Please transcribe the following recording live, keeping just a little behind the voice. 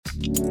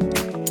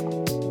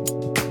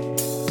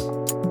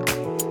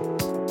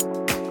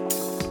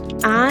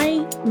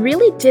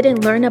really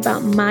didn't learn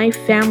about my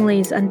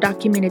family's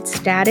undocumented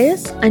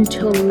status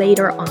until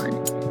later on.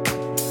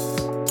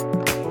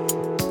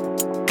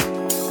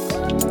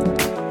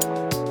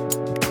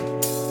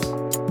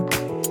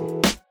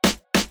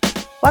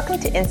 Welcome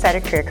to Insider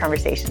Career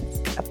Conversations,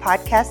 a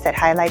podcast that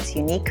highlights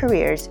unique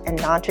careers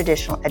and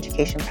non-traditional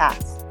education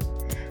paths.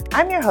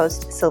 I'm your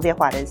host, Sylvia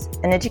Juarez,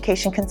 an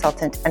education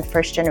consultant and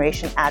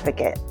first-generation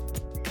advocate.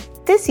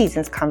 This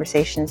season's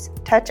conversations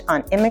touch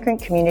on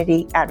immigrant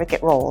community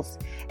advocate roles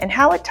and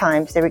how at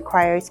times they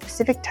require a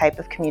specific type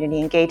of community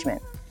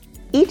engagement.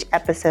 Each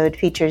episode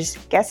features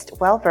guests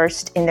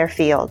well-versed in their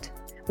field.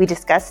 We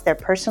discuss their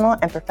personal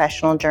and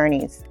professional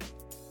journeys.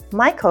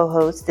 My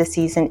co-host this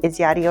season is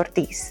Yadira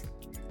Ortiz.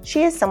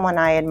 She is someone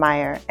I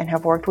admire and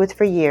have worked with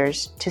for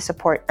years to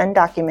support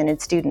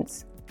undocumented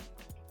students.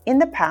 In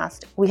the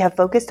past, we have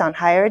focused on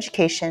higher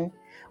education,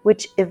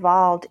 which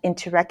evolved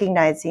into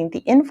recognizing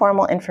the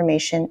informal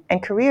information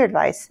and career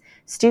advice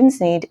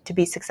students need to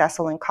be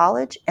successful in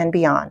college and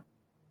beyond.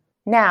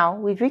 Now,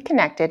 we've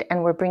reconnected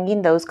and we're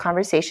bringing those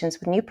conversations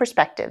with new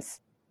perspectives.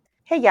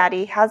 Hey,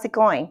 Yadi, how's it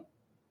going?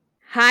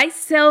 Hi,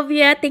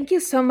 Sylvia. Thank you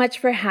so much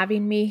for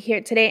having me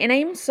here today. And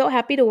I'm so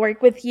happy to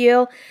work with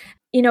you.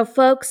 You know,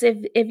 folks,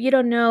 if you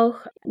don't know,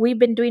 we've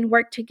been doing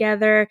work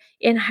together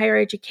in higher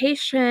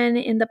education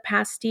in the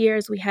past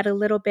years. We had a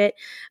little bit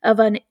of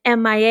an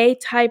MIA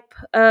type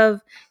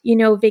of,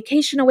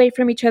 vacation away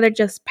from each other,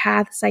 just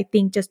paths, I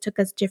think, just took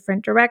us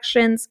different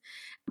directions.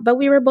 But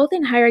we were both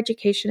in higher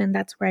education, and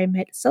that's where I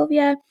met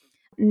Sylvia.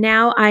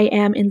 Now I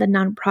am in the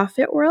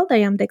nonprofit world. I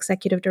am the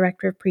executive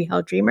director of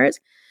Pre-Health Dreamers.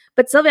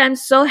 But Sylvia, I'm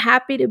so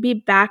happy to be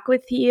back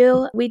with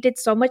you. We did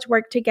so much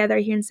work together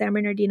here in San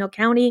Bernardino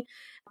County,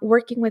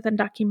 working with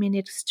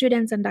undocumented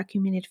students,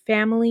 undocumented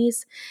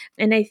families.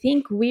 And I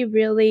think we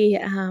really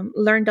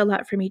learned a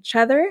lot from each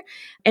other,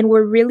 and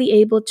we're really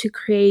able to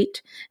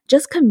create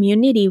just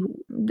community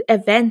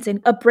events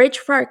and a bridge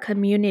for our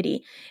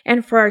community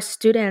and for our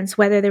students,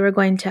 whether they were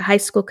going to high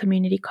school,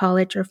 community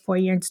college, or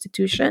four-year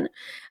institution.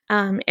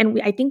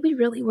 I think we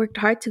really worked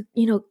hard to,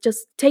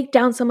 just take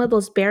down some of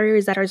those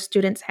barriers that our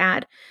students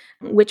had,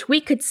 which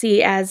we could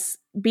see as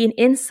being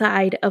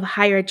inside of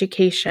higher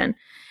education.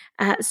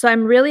 So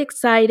I'm really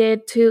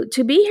excited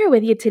to be here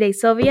with you today,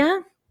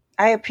 Sylvia.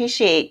 I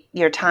appreciate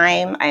your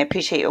time. I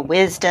appreciate your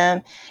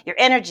wisdom, your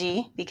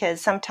energy, because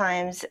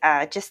sometimes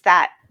just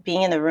that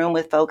being in the room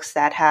with folks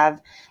that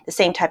have the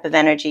same type of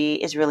energy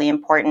is really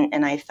important.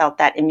 And I felt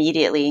that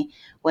immediately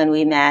when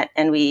we met,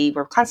 and we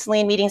were constantly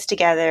in meetings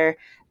together.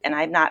 And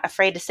I'm not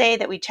afraid to say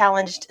that we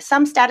challenged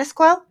some status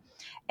quo.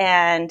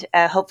 And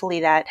hopefully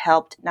that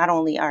helped not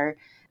only our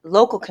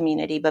local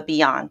community, but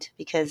beyond,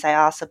 because I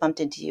also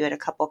bumped into you at a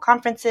couple of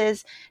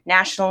conferences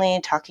nationally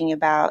talking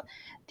about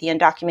the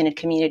undocumented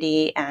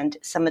community and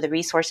some of the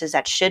resources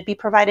that should be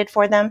provided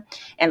for them.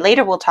 And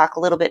later we'll talk a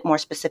little bit more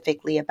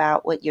specifically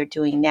about what you're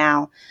doing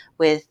now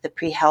with the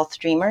Pre-Health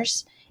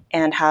Dreamers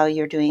and how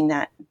you're doing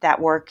that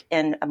work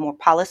in a more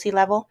policy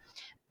level.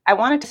 I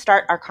wanted to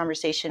start our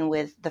conversation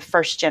with the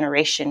first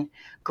generation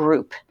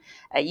group.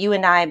 You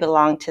and I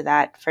belong to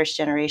that first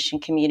generation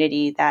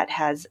community that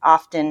has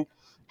often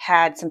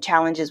had some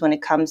challenges when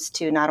it comes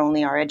to not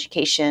only our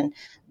education,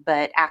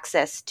 but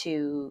access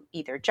to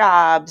either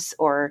jobs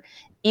or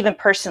even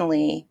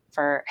personally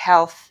for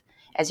health,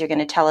 as you're going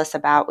to tell us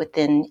about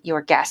within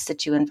your guests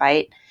that you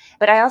invite.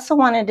 But I also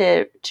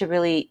wanted to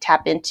really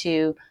tap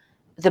into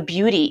the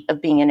beauty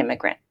of being an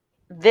immigrant.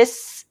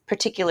 This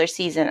particular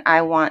season,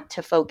 I want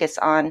to focus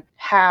on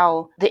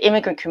how the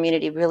immigrant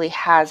community really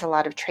has a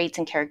lot of traits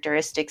and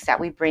characteristics that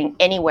we bring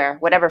anywhere,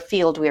 whatever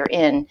field we're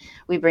in,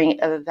 we bring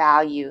a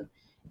value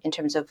in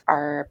terms of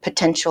our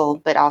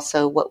potential, but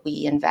also what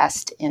we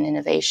invest in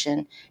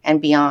innovation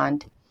and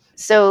beyond.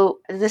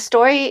 So the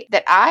story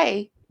that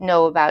I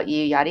know about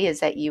you, Yadi, is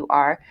that you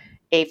are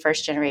a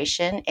first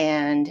generation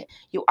and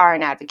you are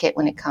an advocate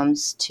when it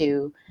comes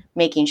to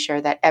making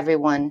sure that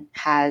everyone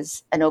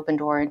has an open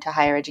door into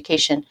higher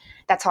education.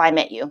 That's how I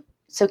met you.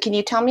 So can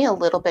you tell me a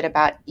little bit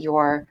about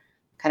your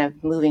kind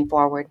of moving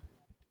forward?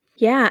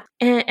 Yeah.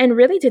 And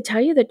really, to tell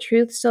you the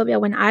truth, Sylvia,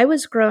 when I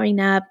was growing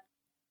up,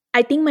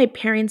 I think my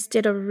parents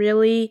did a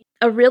really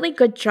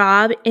good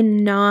job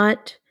in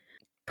not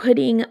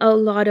putting a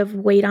lot of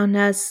weight on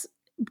us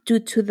due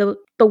to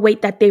the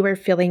weight that they were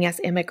feeling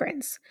as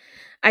immigrants.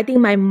 I think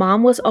my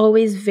mom was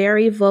always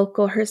very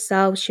vocal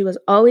herself. She was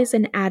always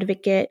an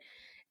advocate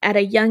at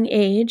a young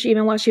age.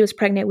 Even while she was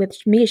pregnant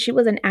with me, she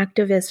was an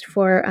activist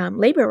for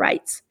labor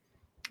rights.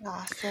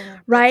 Awesome.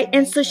 Right.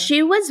 And so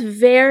she was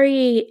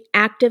very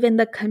active in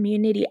the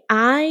community.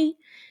 I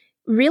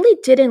really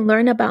didn't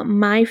learn about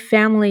my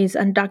family's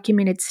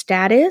undocumented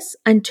status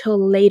until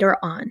later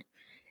on.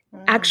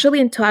 Actually,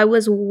 until I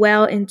was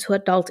well into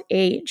adult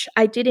age.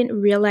 I didn't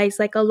realize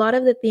a lot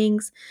of the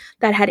things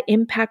that had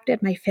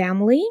impacted my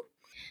family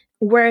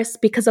were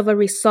because of a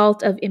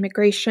result of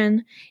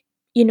immigration,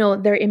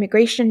 their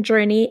immigration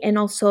journey and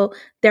also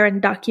their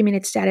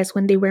undocumented status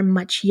when they were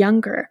much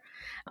younger.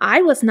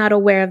 I was not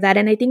aware of that.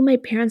 And I think my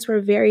parents were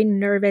very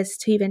nervous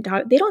to even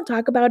talk. They don't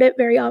talk about it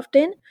very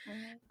often.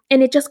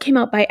 And it just came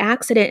out by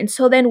accident. And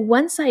so then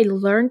once I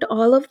learned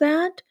all of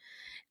that,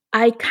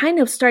 I kind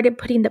of started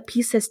putting the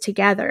pieces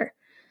together.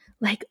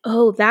 Like,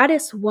 oh, that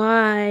is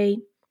why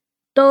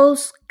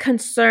those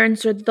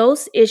concerns or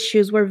those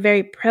issues were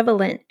very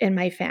prevalent in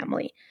my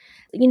family.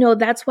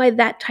 That's why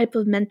that type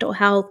of mental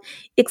health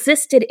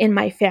existed in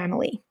my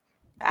family.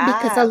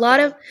 Because a lot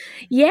of,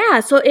 Okay. yeah,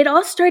 so it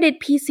all started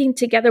piecing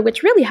together,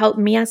 which really helped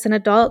me as an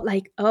adult.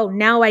 Like, oh,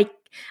 now I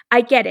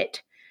get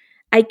it.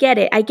 I get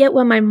it. I get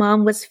what my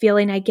mom was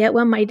feeling. I get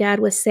what my dad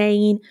was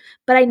saying,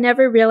 but I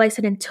never realized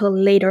it until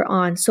later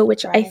on. So,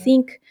 which I Right.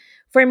 think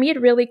for me,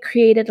 it really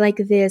created like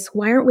this,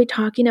 why aren't we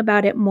talking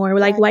about it more?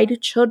 Like, Right. why do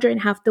children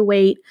have to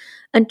wait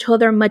until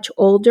they're much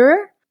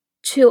older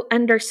to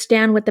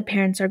understand what the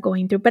parents are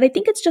going through? But I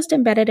think it's just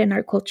embedded in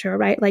our culture,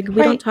 right? Like, we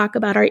don't Right. talk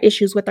about our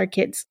issues with our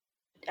kids.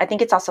 I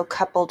think it's also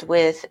coupled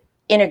with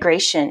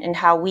integration and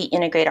how we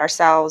integrate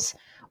ourselves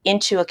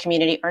into a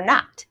community or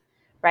not,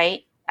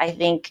 right? I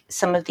think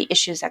some of the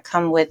issues that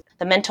come with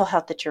the mental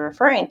health that you're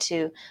referring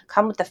to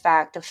come with the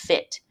fact of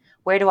fit.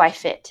 Where do I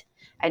fit?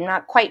 I'm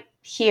not quite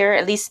here,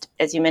 at least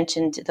as you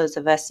mentioned, those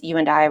of us, you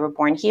and I were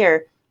born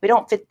here. We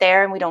don't fit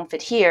there and we don't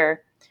fit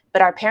here.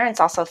 But our parents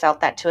also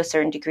felt that to a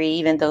certain degree,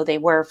 even though they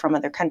were from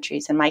other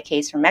countries, in my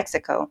case, from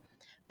Mexico.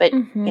 But,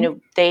 Mm-hmm.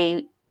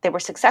 they were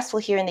successful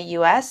here in the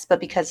US, but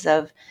because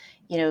of,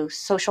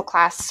 social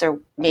class or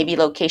maybe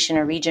location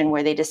or region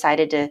where they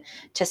decided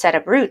to set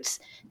up roots,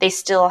 they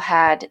still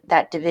had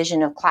that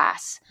division of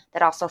class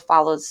that also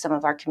follows some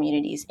of our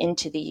communities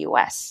into the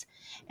US.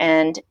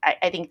 And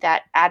I think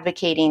that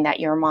advocating that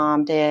your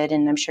mom did,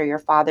 and I'm sure your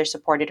father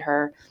supported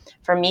her,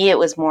 for me, it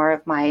was more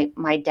of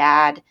my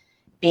dad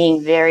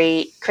being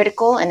very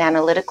critical and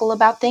analytical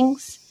about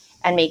things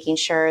and making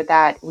sure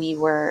that we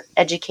were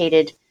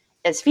educated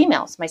as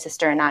females, my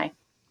sister and I,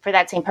 for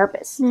that same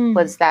purpose, Mm.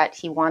 was that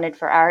he wanted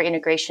for our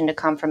integration to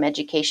come from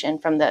education,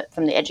 from the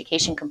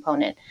education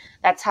component.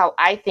 That's how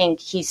I think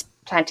he's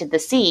planted the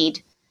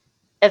seed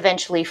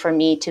eventually for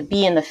me to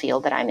be in the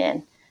field that I'm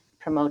in,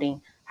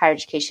 promoting higher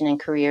education and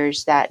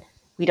careers that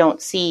we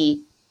don't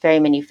see very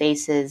many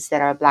faces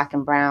that are Black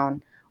and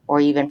brown or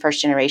even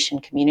first generation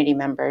community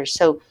members.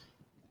 So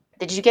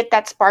did you get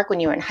that spark when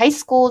you were in high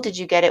school? Did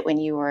you get it when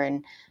you were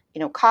in,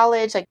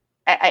 college? Like,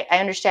 I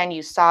understand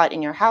you saw it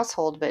in your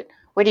household, but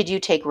where did you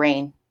take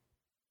reign?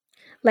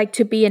 Like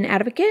to be an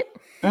advocate?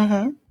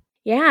 Mm-hmm.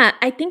 Yeah,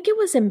 I think it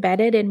was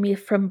embedded in me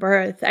from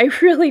birth. I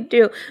really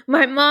do.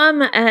 My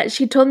mom,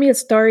 she told me a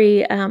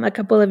story a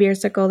couple of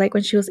years ago, like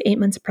when she was 8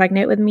 months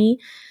pregnant with me.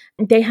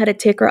 They had to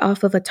take her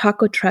off of a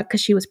taco truck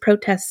because she was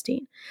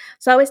protesting.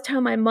 So I always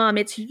tell my mom,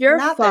 it's your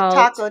Not the fault.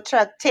 taco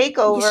truck She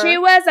takeover.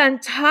 was on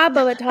top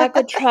of a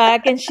taco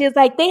truck and she's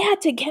like, they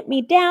had to get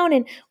me down.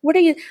 And what are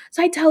you?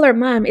 So I tell her,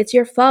 Mom, it's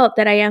your fault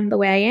that I am the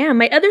way I am.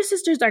 My other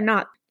sisters are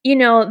not.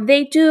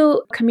 They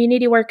do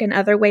community work in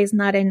other ways,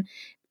 not in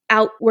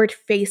outward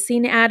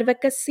facing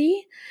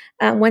advocacy.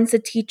 One's a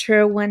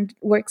teacher, one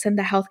works in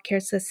the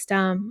healthcare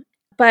system.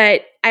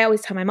 But I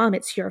always tell my mom,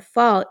 it's your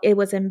fault. It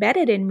was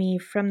embedded in me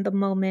from the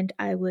moment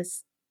I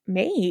was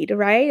made,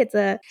 right? It's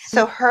a,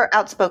 So her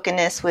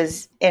outspokenness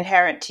was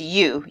inherent to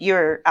you,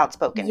 your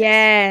outspokenness.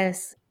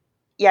 yes.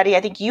 Yadi,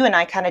 I think you and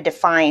I kind of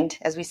defined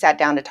as we sat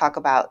down to talk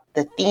about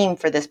the theme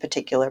for this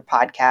particular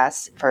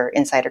podcast for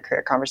Insider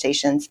Career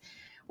Conversations.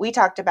 We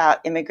talked about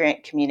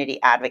immigrant community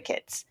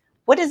advocates.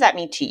 What does that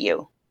mean to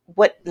you?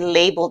 What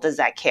label does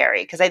that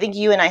carry? Because I think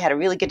you and I had a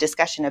really good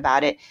discussion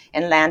about it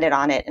and landed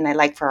on it. And I'd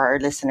like for our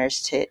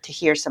listeners to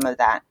hear some of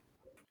that.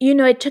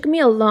 It took me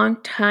a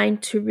long time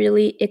to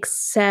really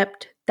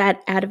accept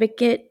that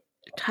advocate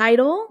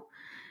title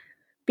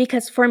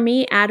because for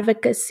me,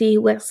 advocacy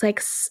was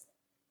like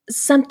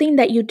something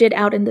that you did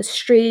out in the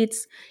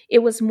streets. It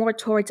was more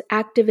towards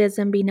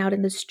activism, being out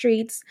in the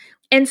streets.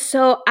 And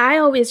so I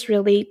always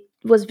really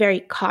was very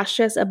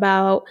cautious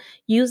about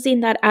using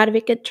that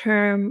advocate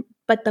term.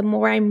 But the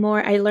more I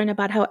learn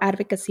about how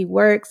advocacy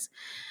works,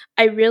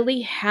 I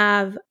really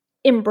have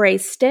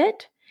embraced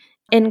it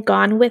and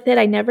gone with it.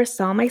 I never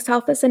saw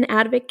myself as an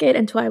advocate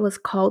until I was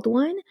called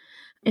one.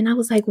 And I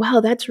was like,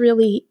 wow, that's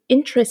really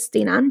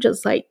interesting. I'm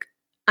just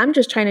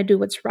trying to do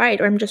what's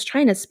right, or I'm just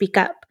trying to speak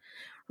up.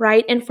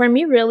 Right. And for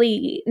me,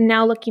 really,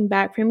 now looking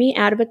back, for me,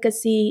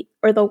 advocacy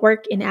or the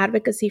work in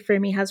advocacy for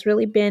me has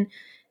really been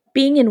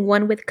being in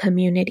one with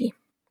community,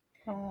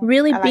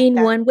 really I like being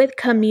that. one with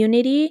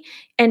community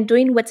and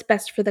doing what's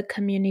best for the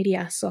community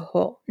as a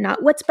whole.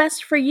 Not what's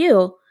best for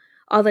you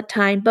all the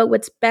time, but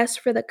what's best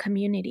for the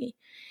community.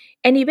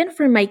 And even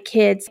for my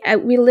kids,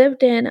 we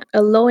lived in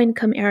a low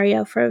income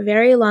area for a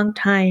very long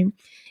time.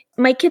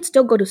 My kids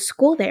still go to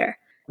school there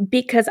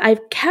because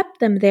I've kept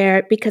them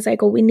there because I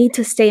go, we need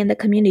to stay in the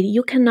community.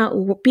 You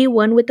cannot be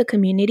one with the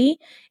community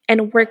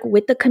and work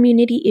with the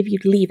community if you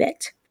leave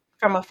it.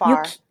 From You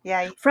afar.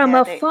 Yeah, from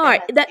yeah, they afar.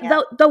 had, That yeah.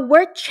 the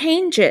work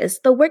changes.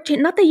 The work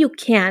not that you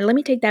can. Let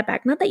me take that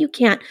back. Not that you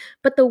can't,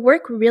 but the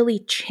work really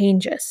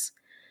changes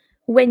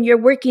when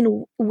you're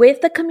working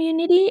with the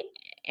community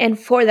and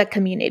for the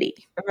community.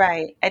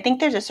 Right. I think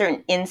there's a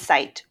certain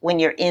insight when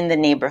you're in the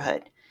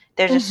neighborhood.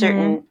 There's a Mm-hmm.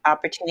 certain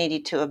opportunity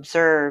to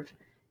observe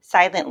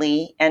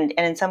silently and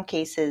in some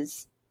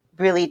cases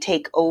really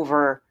take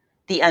over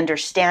the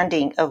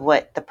understanding of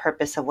what the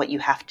purpose of what you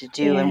have to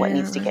do and what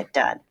needs to Yeah. get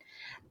done.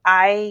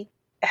 I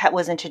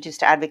was introduced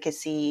to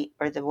advocacy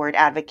or the word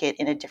advocate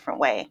in a different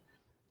way.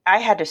 I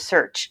had to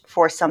search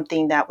for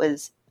something that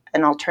was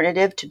an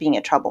alternative to being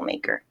a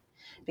troublemaker.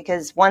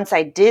 Because once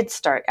I did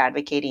start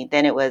advocating,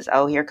 then it was,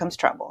 oh, here comes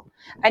trouble.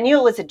 I knew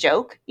it was a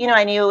joke.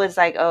 I knew it was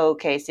like, oh,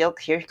 okay, Sil,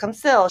 here comes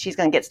Sil. She's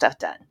going to get stuff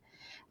done.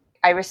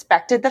 I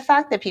respected the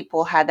fact that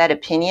people had that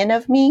opinion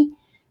of me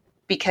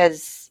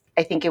because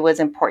I think it was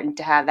important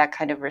to have that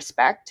kind of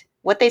respect.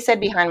 What they said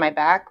behind my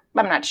back,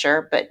 I'm not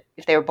sure, but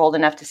if they were bold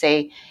enough to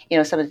say,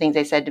 some of the things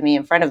they said to me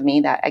in front of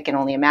me, that I can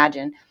only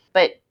imagine.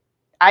 But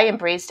I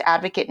embraced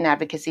advocate and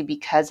advocacy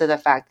because of the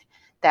fact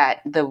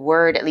that the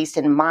word, at least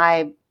in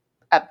my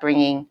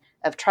upbringing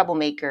of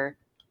troublemaker,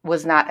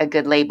 was not a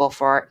good label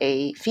for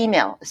a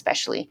female,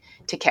 especially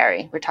to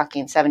carry. We're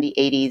talking 70s,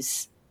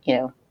 80s,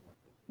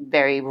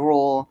 very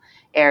rural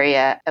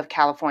area of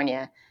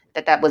California,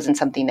 that wasn't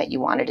something that you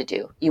wanted to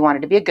do. You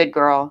wanted to be a good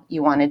girl.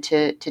 You wanted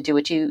to do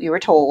what you were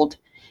told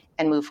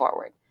and move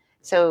forward.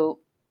 So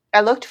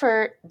I looked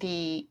for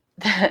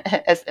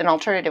as an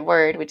alternative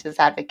word, which is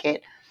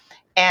advocate,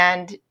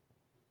 and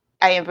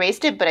I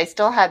embraced it, but I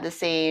still had the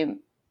same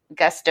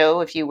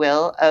gusto, if you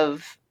will,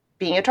 of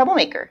being a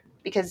troublemaker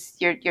because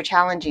you're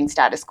challenging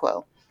status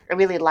quo. I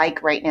really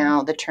like right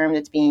now the term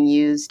that's being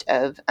used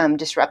of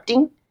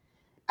disrupting.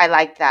 I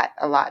like that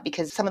a lot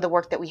because some of the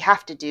work that we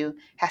have to do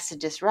has to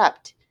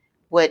disrupt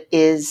what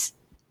is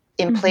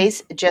in Mm-hmm.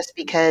 place just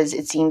because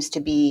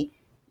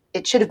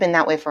it should have been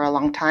that way for a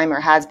long time or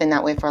has been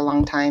that way for a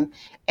long time,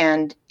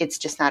 and it's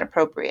just not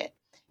appropriate.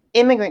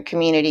 Immigrant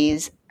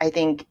communities, I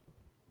think,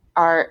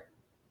 are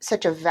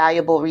such a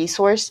valuable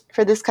resource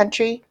for this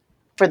country,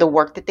 for the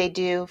work that they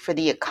do, for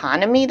the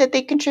economy that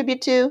they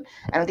contribute to.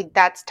 I don't think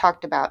that's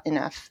talked about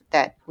enough,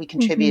 that we Mm-hmm.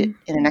 contribute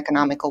in an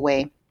economical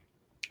way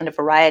in a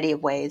variety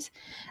of ways,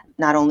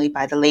 not only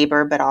by the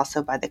labor, but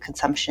also by the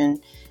consumption.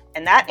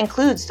 And that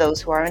includes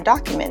those who are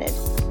undocumented.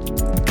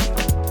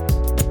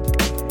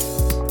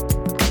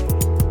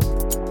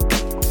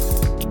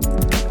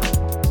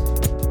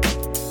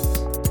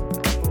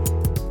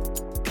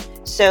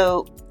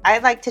 So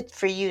I'd like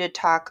for you to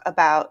talk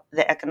about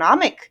the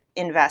economic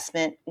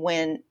investment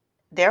when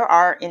there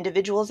are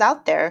individuals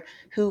out there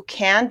who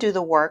can do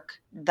the work,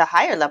 the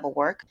higher level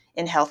work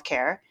in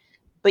healthcare,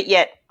 but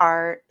yet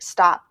are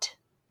stopped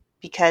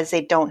because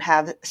they don't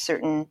have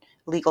certain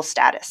legal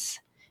status.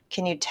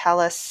 Can you tell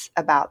us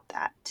about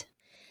that?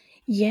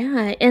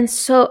 Yeah. And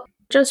so,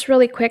 just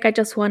really quick, I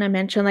just want to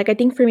mention I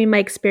think for me, my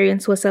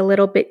experience was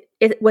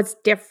it was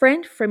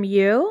different from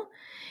you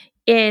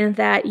in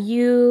that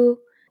you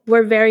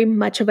were very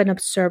much of an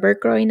observer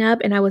growing up,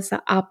 and I was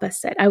the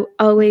opposite. I've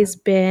always Mm-hmm.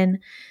 been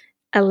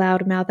a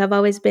loudmouth. I've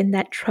always been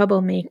that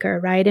troublemaker,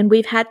 right? And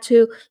we've had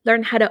to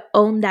learn how to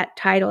own that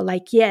title.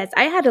 Yes,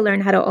 I had to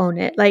learn how to own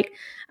it.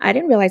 I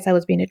didn't realize I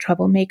was being a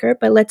troublemaker,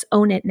 but let's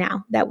own it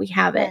now that we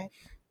have it. Right,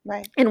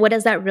 right. And what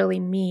does that really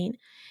mean?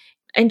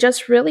 And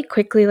just really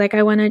quickly,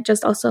 I want to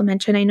just also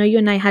mention, I know you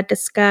and I had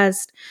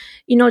discussed,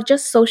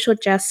 just social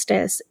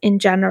justice in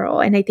general.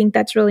 And I think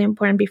that's really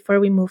important before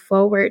we move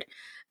forward.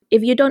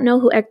 If you don't know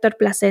who Hector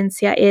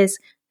Plasencia is,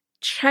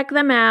 check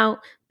them out.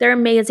 They're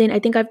amazing. I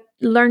think I've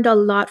learned a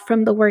lot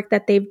from the work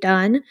that they've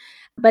done.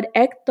 But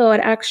Hector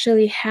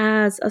actually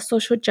has a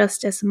social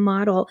justice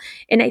model.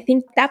 And I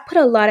think that put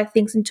a lot of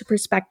things into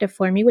perspective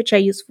for me, which I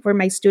use for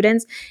my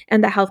students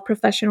and the health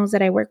professionals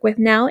that I work with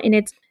now.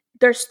 And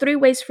there's three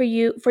ways for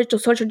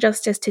social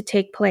justice to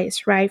take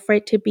place, right? For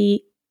it to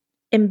be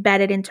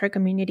embedded into our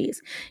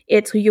communities.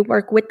 It's who you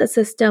work with the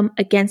system,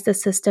 against the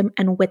system,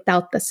 and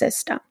without the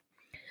system.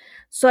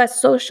 So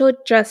as social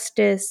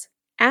justice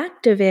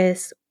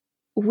activists,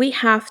 we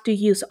have to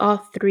use all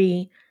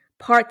three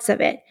parts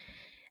of it.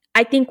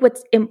 I think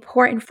what's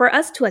important for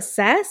us to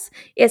assess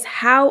is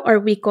how are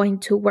we going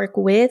to work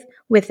with,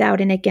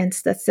 without, and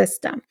against the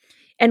system?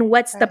 And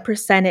what's the Right.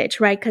 percentage,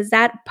 right? Because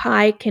that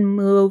pie can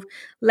move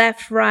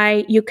left,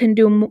 right. You can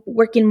do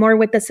working more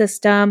with the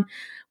system,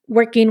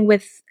 working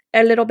with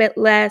a little bit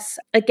less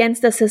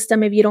against the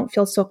system if you don't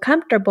feel so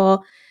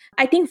comfortable.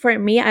 I think for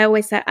me, I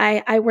always say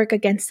I work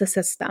against the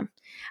system.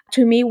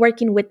 To me,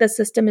 working with the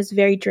system is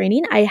very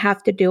draining. I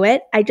have to do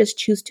it. I just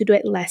choose to do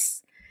it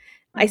less.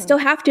 I Mm-hmm. still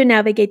have to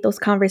navigate those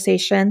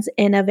conversations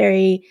in a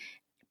very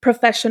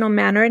professional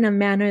manner, in a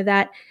manner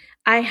that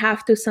I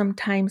have to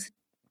sometimes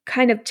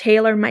kind of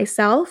tailor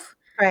myself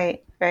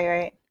Right, right,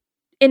 right.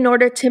 in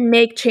order to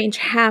make change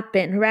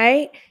happen,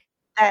 right?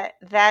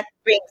 That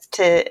brings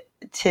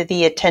to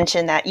the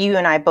attention that you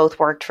and I both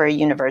worked for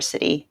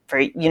universities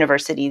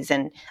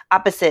and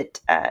opposite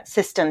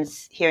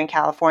systems here in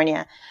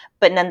California,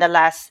 but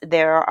nonetheless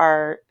there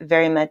are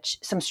very much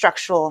some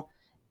structural,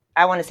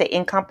 I want to say,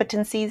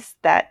 incompetencies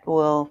that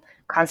will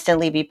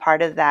constantly be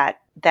part of that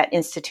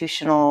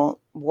institutional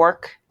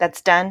work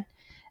that's done.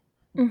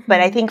 But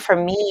I Mm-hmm. think for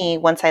me,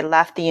 once I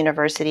left the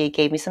university, it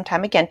gave me some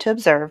time again to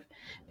observe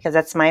because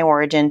that's my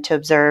origin, to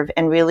observe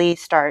and really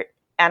start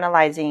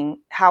analyzing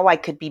how I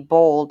could be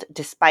bold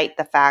despite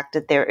the fact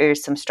that there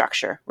is some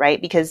structure,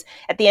 right? Because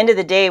at the end of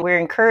the day, we're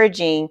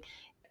encouraging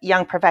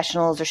young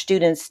professionals or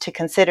students to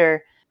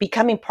consider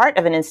becoming part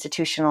of an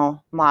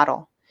institutional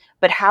model.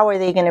 But how are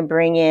they going to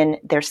bring in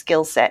their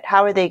skill set?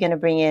 How are they going to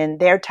bring in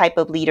their type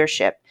of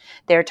leadership,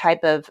 their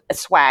type of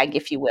swag,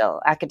 if you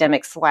will,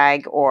 academic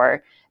swag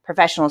or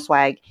professional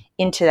swag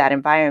into that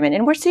environment?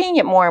 And we're seeing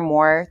it more and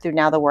more through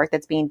now the work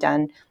that's being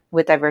done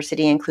with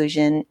diversity,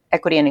 inclusion,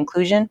 equity, and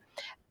inclusion.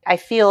 I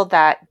feel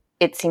that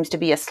it seems to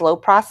be a slow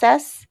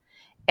process.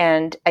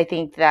 And I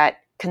think that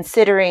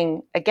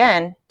considering,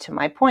 again, to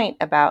my point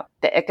about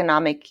the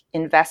economic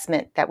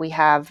investment that we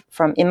have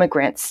from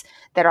immigrants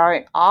that are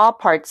in all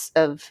parts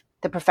of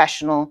the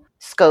professional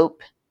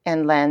scope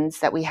and lens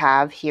that we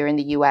have here in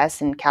the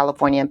US and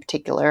California in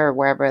particular, or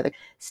wherever the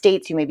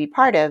states you may be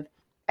part of,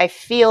 I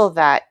feel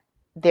that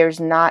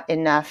there's not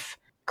enough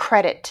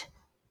credit,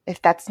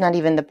 if that's not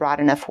even the broad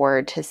enough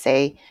word to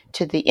say,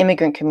 to the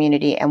immigrant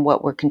community and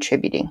what we're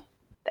contributing.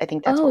 I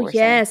think that's what we're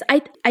saying. Yes.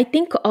 I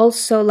think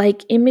also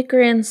like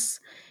immigrants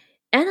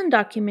and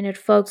undocumented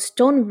folks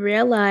don't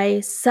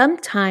realize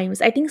sometimes,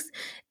 I think,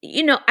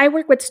 I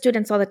work with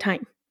students all the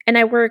time, and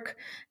I work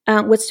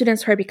with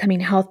students who are becoming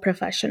health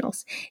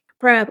professionals.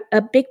 For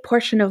a big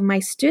portion of my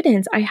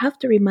students, I have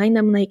to remind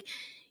them, like,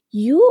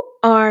 you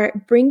are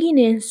bringing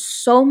in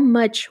so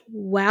much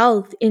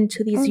wealth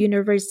into these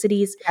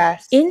universities,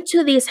 Yes.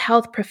 into these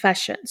health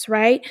professions,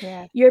 right?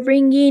 Yeah. You're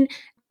bringing,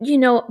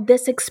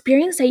 this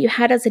experience that you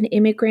had as an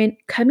immigrant,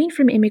 coming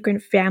from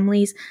immigrant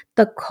families,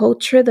 the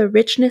culture, the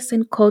richness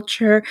in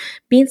culture,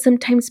 being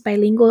sometimes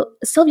bilingual.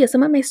 Sylvia,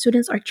 some of my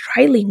students are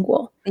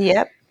trilingual.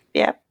 Yep.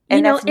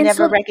 And that's And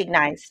never so,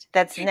 recognized.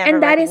 That's never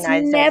and that is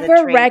recognized as a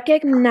never trait.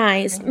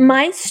 recognized. Mhm.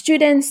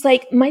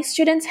 My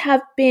students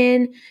have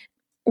been,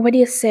 what do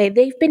you say?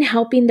 They've been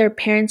helping their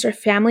parents or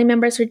family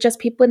members or just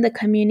people in the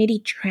community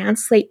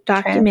translate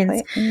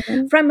documents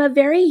from a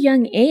very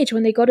young age.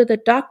 When they go to the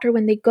doctor,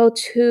 when they go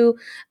to,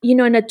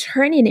 an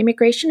attorney, an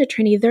immigration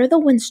attorney, they're the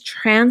ones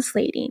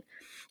translating.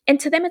 And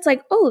to them, it's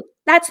like, oh,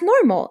 that's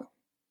normal.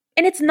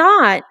 And it's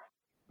not.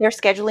 They're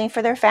scheduling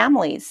for their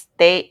families.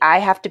 I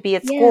have to be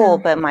at school,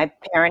 Yeah, but my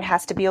parent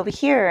has to be over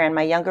here and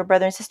my younger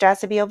brother and sister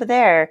has to be over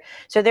there.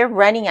 So they're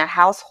running a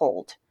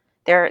household.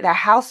 They're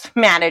house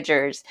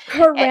managers.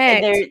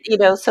 And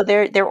correct. so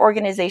their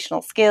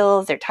organizational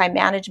skills, their time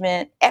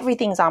management,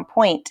 everything's on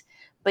point.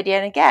 But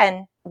yet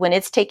again, when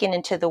it's taken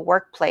into the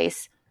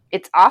workplace,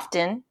 it's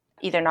often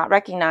either not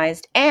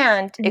recognized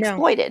and No,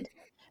 exploited.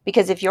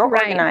 Because if you're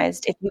right.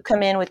 organized, if you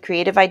come in with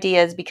creative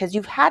ideas because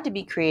you've had to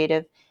be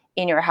creative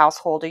in your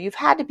household or you've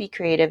had to be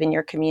creative in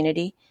your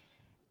community,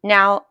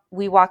 now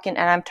we walk in,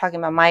 and I'm talking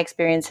about my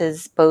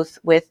experiences both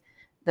with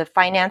the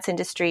finance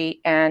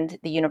industry and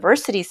the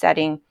university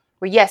setting,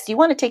 where yes, you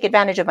want to take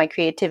advantage of my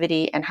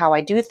creativity and how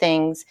I do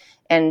things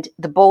and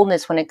the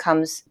boldness when it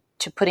comes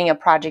to putting a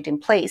project in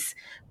place,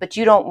 but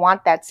you don't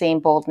want that same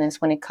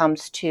boldness when it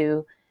comes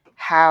to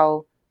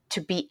how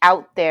to be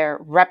out there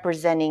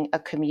representing a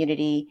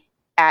community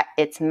at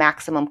its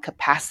maximum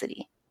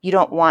capacity. You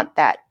don't want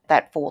that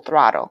full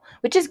throttle,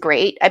 which is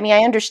great. I mean,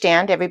 I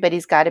understand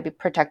everybody's got to be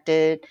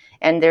protected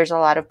and there's a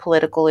lot of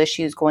political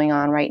issues going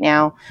on right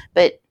now,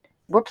 but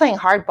we're playing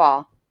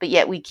hardball, but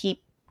yet we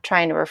keep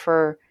trying to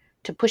refer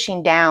to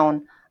pushing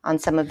down on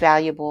some of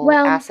valuable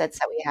Well, assets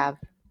that we have.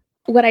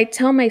 what I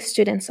tell my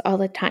students all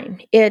the time,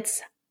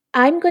 it's,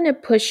 I'm going to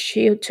push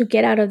you to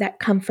get out of that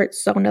comfort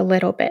zone a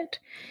little bit,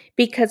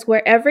 because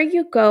wherever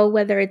you go,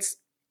 whether it's,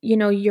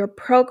 your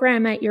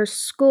program at your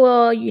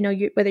school,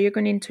 whether you're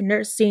going into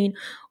nursing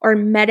or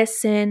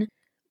medicine,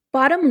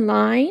 bottom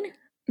line,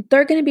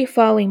 they're going to be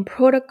following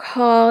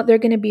protocol. They're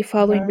going to be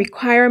following Mm-hmm.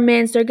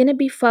 requirements. They're going to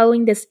be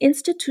following this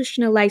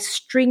institutionalized,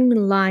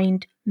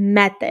 streamlined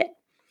method.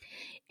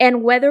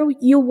 And whether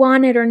you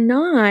want it or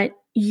not,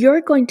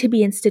 you're going to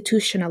be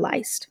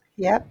institutionalized.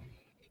 Yep.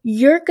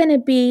 You're going to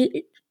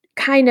be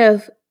kind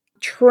of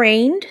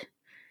trained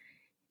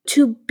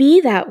to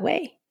be that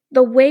way.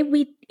 The way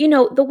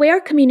the way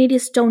our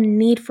communities don't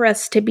need for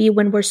us to be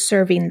when we're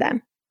serving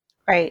them.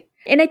 Right.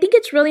 And I think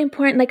it's really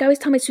important. Like I always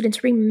tell my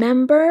students,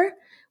 remember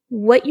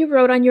what you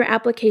wrote on your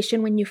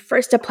application when you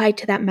first applied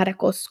to that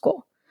medical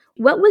school.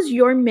 What was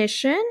your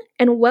mission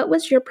and what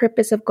was your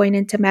purpose of going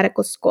into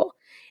medical school?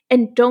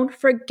 And don't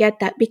forget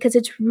that, because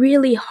it's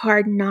really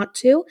hard not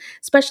to,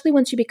 especially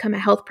once you become a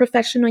health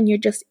professional and you're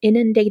just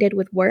inundated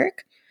with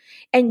work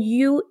and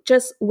you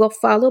just will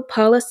follow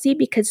policy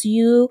because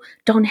you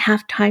don't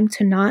have time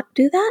to not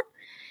do that.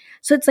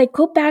 So it's like,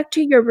 go back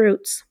to your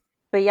roots.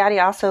 But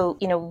Yadi, also,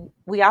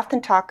 we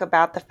often talk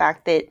about the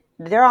fact that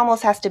there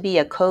almost has to be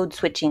a code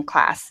switching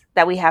class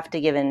that we have to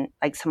give in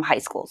like some high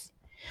schools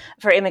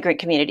for immigrant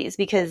communities,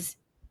 because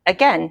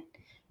again,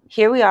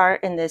 here we are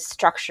in this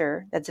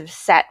structure that's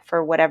set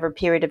for whatever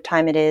period of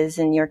time it is.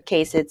 In your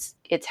case, it's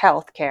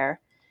healthcare.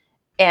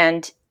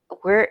 And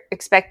we're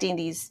expecting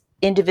these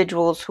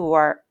individuals who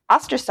are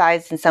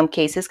ostracized in some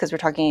cases, because we're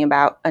talking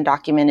about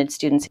undocumented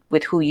students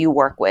with who you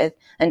work with,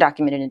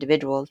 undocumented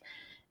individuals.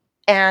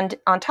 And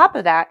on top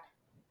of that,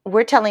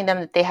 we're telling them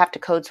that they have to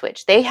code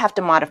switch. They have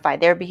to modify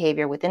their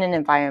behavior within an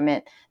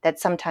environment that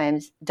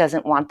sometimes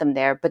doesn't want them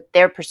there, but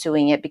they're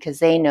pursuing it because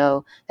they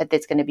know that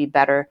it's going to be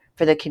better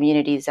for the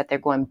communities that they're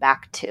going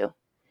back to.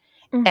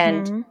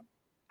 And Mm-hmm.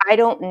 I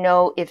don't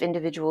know if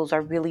individuals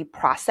are really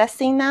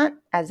processing that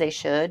as they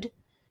should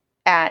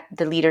at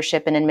the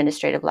leadership and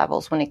administrative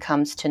levels when it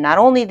comes to not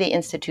only the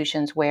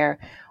institutions where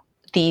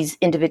these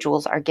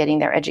individuals are getting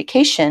their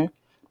education,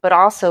 but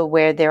also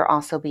where they're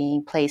also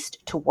being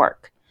placed to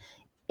work.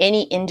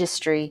 Any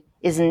industry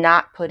is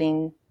not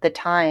putting the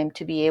time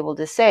to be able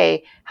to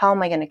say, how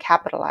am I going to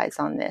capitalize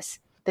on this?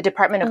 The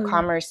Department of Oh, yeah.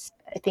 Commerce,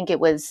 I think it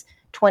was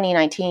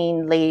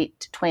 2019,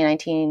 late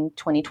 2019,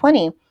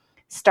 2020,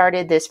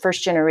 started this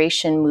first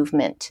generation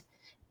movement.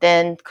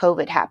 Then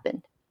COVID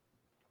happened.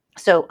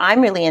 So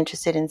I'm really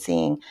interested in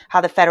seeing how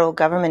the federal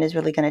government is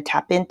really going to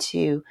tap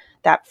into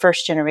that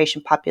first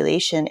generation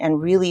population and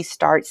really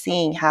start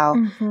seeing how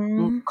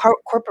Mm-hmm.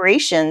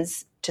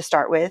 corporations, to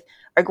start with,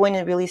 are going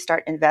to really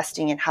start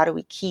investing in how do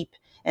we keep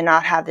and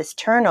not have this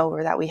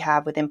turnover that we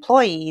have with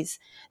employees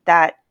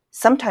that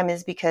sometimes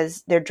is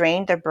because they're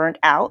drained, they're burnt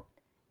out,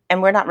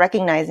 and we're not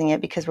recognizing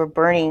it because we're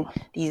burning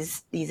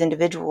these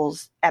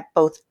individuals at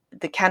both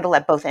the candle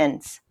at both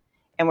ends.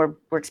 And we're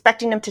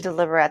expecting them to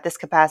deliver at this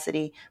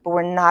capacity, but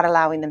we're not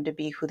allowing them to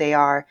be who they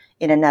are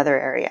in another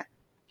area.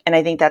 And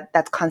I think that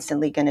that's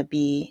constantly going to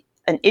be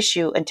an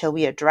issue until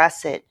we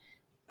address it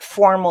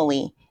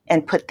formally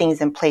and put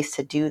things in place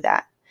to do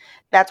that.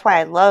 That's why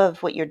I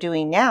love what you're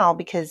doing now,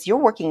 because you're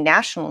working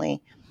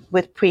nationally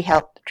with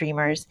Pre-Health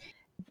Dreamers.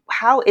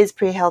 How is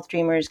Pre-Health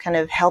Dreamers kind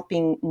of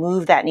helping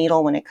move that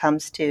needle when it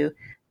comes to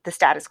the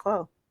status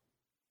quo?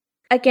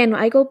 Again,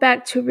 I go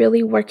back to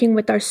really working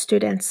with our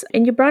students.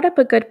 And you brought up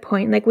a good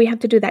point. Like, we have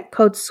to do that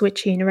code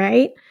switching,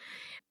 right?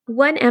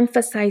 One,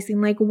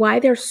 emphasizing like why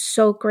they're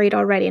so great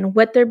already and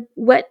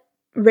what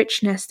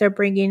richness they're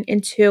bringing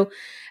into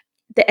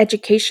the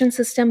education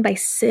system by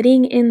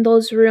sitting in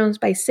those rooms,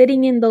 by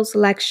sitting in those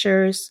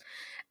lectures,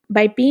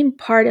 by being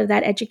part of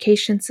that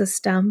education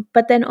system,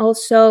 but then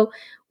also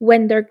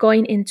when they're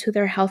going into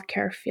their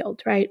healthcare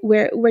field, right?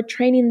 We're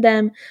training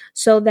them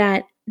so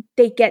that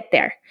they get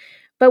there.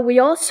 But we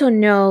also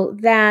know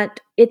that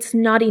it's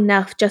not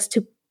enough just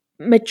to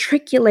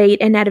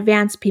matriculate and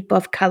advance people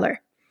of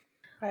color.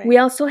 Right. We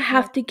also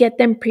have to get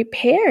them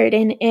prepared,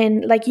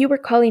 and like you were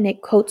calling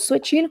it code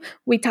switching,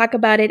 we talk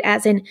about it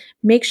as in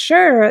make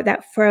sure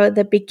that for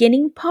the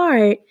beginning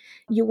part,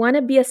 you want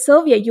to be a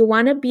Sylvia, you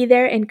want to be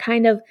there and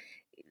kind of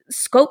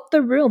scope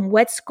the room,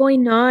 what's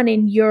going on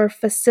in your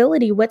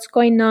facility, what's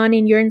going on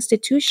in your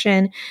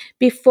institution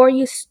before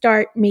you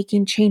start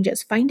making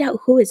changes. Find out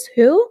who is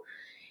who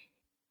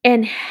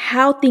and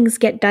how things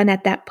get done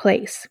at that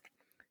place,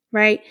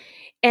 right?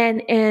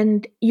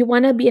 And you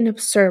want to be an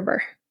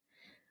observer,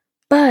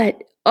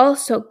 but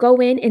also go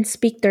in and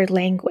speak their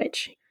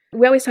language.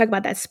 We always talk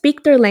about that,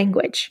 speak their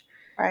language.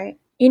 Right.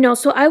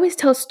 So I always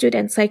tell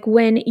students, like,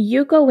 when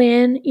you go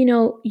in, you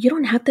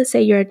don't have to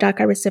say you're a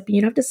DACA recipient.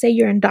 You don't have to say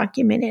you're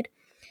undocumented.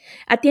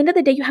 At the end of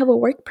the day, you have a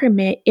work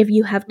permit if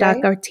you have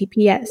DACA Right. or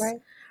TPS, Right.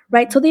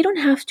 right? So they don't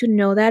have to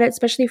know that,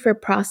 especially for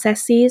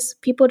processes.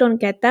 People don't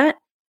get that.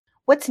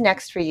 What's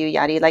next for you,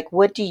 Yadi? Like,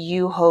 what do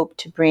you hope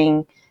to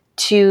bring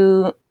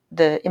to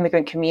the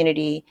immigrant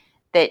community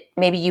that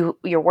maybe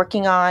you're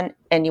working on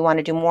and you want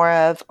to do more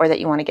of, or that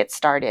you want to get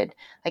started?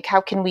 Like, how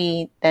can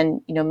we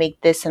then,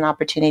 make this an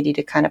opportunity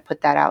to kind of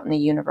put that out in the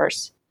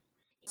universe?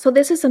 So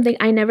this is something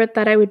I never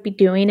thought I would be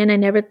doing, and I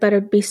never thought it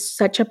would be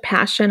such a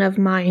passion of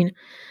mine.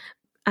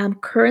 I'm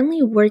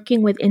currently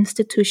working with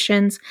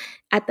institutions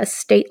at the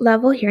state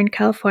level here in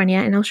California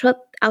and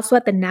also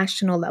at the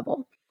national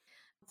level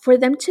for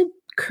them to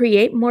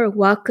create more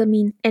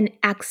welcoming and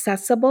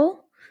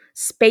accessible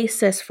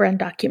spaces for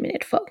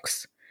undocumented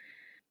folks.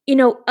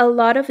 A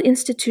lot of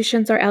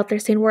institutions are out there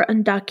saying we're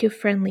undocu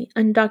friendly.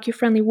 Undocu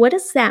friendly, what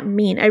does that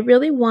mean? I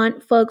really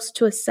want folks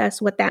to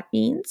assess what that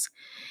means.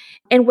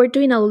 And we're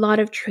doing a lot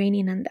of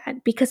training on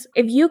that, because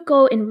if you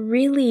go and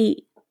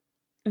really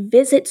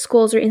visit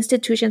schools or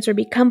institutions or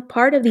become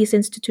part of these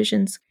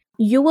institutions,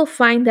 you will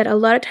find that a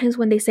lot of times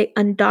when they say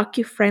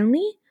undocu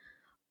friendly,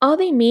 all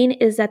they mean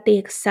is that they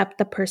accept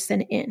the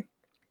person in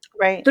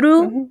Right.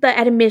 through Mm-hmm. the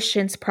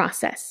admissions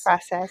process.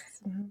 Process.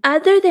 Mm-hmm.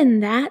 Other than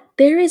that,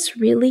 there is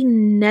really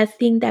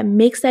nothing that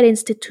makes that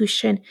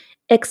institution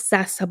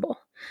accessible.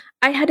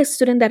 I had a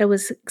student that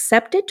was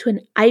accepted to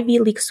an Ivy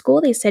League school.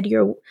 They said,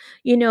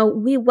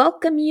 we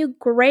welcome you,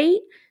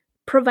 great,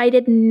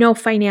 provided no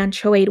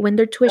financial aid when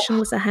their tuition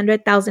was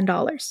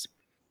 $100,000.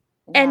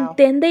 And Wow.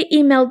 then they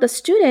emailed the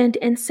student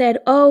and said,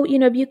 oh,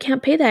 if you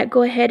can't pay that,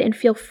 go ahead and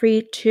feel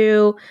free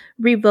to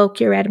revoke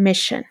your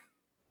admission.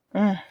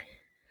 Mm.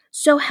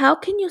 So how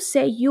can you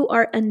say you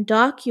are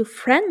undocu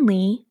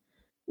friendly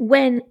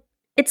when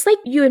it's like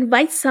you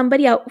invite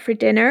somebody out for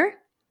dinner,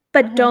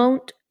 but Mm-hmm.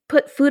 don't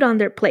put food on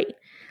their plate?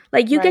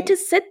 Like, you get Right. to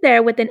sit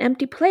there with an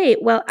empty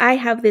plate while I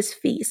have this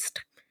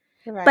feast.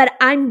 Right. But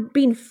I'm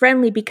being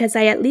friendly because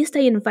I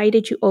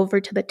invited you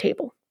over to the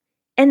table.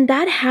 And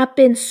that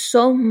happens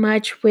so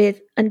much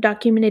with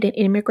undocumented and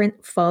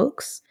immigrant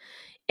folks.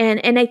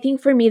 And I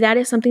think for me, that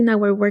is something that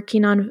we're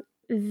working on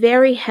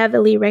very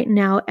heavily right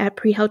now at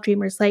Pre-Health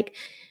Dreamers. Like,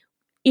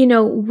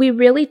 we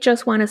really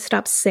just want to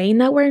stop saying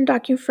that we're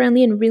undocumented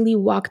friendly and really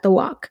walk the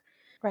walk.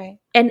 Right.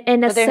 And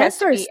But there has assess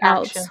to be action.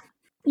 ourselves.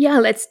 Yeah,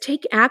 let's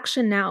take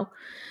action now.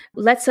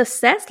 Let's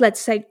assess,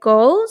 let's set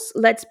goals,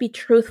 let's be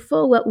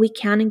truthful what we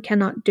can and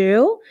cannot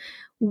do.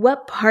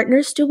 What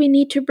partners do we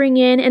need to bring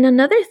in? And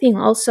another thing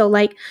also,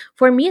 like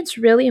for me, it's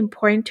really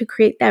important to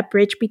create that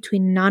bridge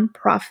between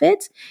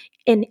nonprofits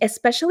and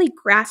especially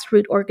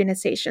grassroots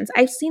organizations.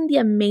 I've seen the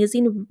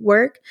amazing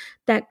work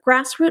that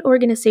grassroots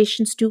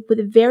organizations do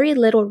with very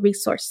little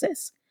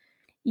resources.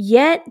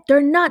 Yet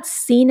they're not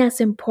seen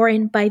as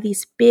important by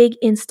these big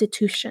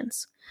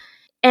institutions.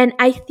 And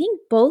I think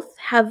both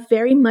have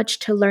very much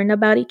to learn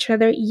about each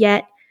other,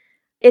 yet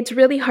it's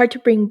really hard to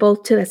bring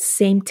both to the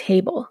same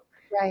table.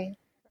 Right.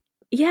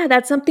 Yeah,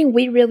 that's something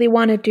we really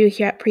want to do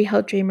here at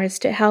Pre-Health Dreamers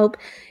to help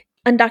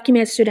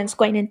undocumented students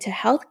going into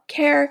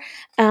healthcare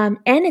and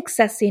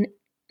accessing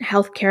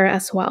healthcare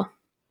as well.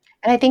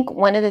 And I think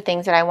one of the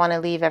things that I want to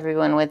leave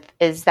everyone with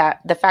is that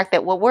the fact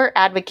that what we're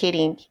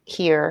advocating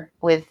here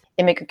with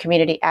immigrant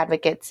community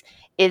advocates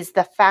is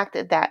the fact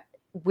that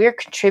we're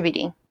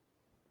contributing.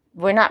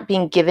 We're not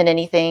being given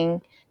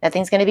anything.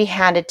 Nothing's going to be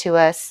handed to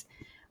us.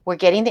 We're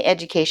getting the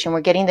education.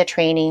 We're getting the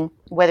training,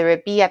 whether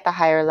it be at the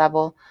higher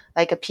level,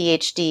 like a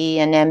PhD,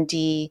 an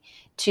MD,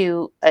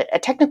 to a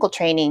technical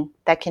training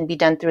that can be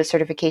done through a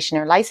certification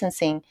or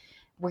licensing.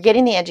 We're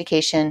getting the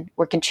education.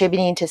 We're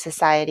contributing to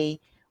society.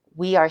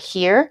 We are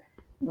here.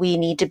 We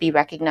need to be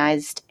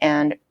recognized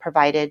and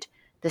provided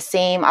the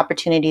same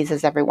opportunities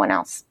as everyone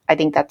else. I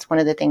think that's one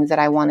of the things that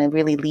I want to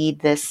really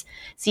lead this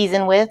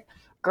season with.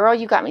 Girl,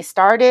 you got me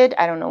started.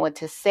 I don't know what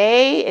to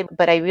say,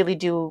 but I really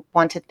do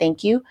want to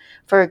thank you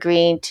for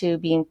agreeing to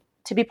be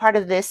part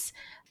of this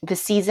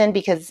season,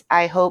 because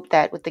I hope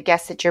that with the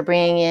guests that you're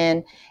bringing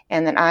in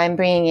and that I'm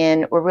bringing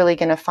in, we're really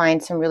going to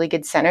find some really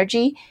good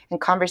synergy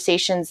and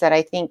conversations that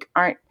I think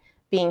aren't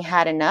being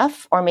had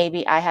enough, or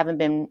maybe I haven't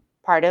been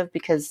part of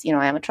because,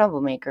 I am a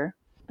troublemaker.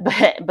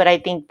 But I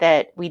think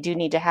that we do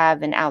need to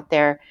have an out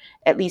there,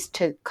 at least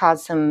to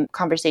cause some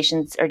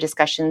conversations or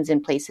discussions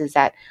in places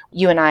that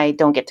you and I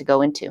don't get to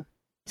go into.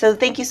 So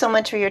thank you so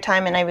much for your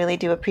time, and I really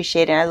do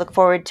appreciate it. I look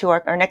forward to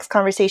our next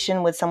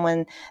conversation with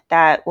someone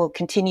that will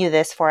continue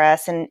this for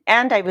us. And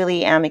I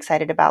really am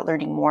excited about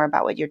learning more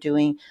about what you're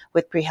doing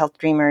with Pre-Health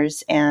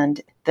Dreamers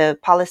and the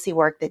policy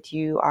work that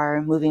you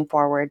are moving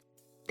forward.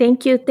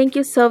 Thank you. Thank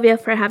you, Sylvia,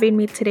 for having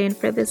me today and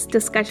for this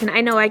discussion.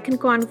 I know I can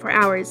go on for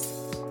hours.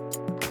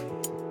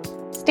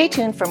 Stay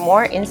tuned for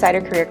more insider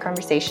career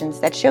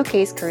conversations that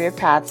showcase career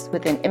paths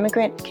within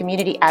immigrant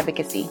community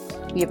advocacy.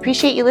 We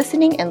appreciate you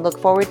listening and look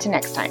forward to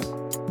next time.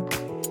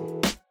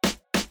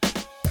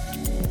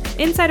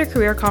 Insider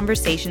Career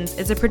Conversations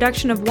is a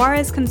production of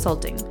Juarez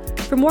Consulting.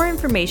 For more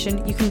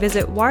information, you can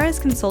visit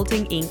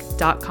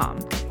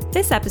juarezconsultinginc.com.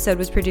 This episode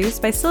was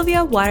produced by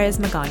Sylvia Juarez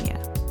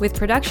Magana, with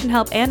production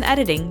help and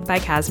editing by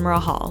Kazmira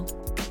Hall.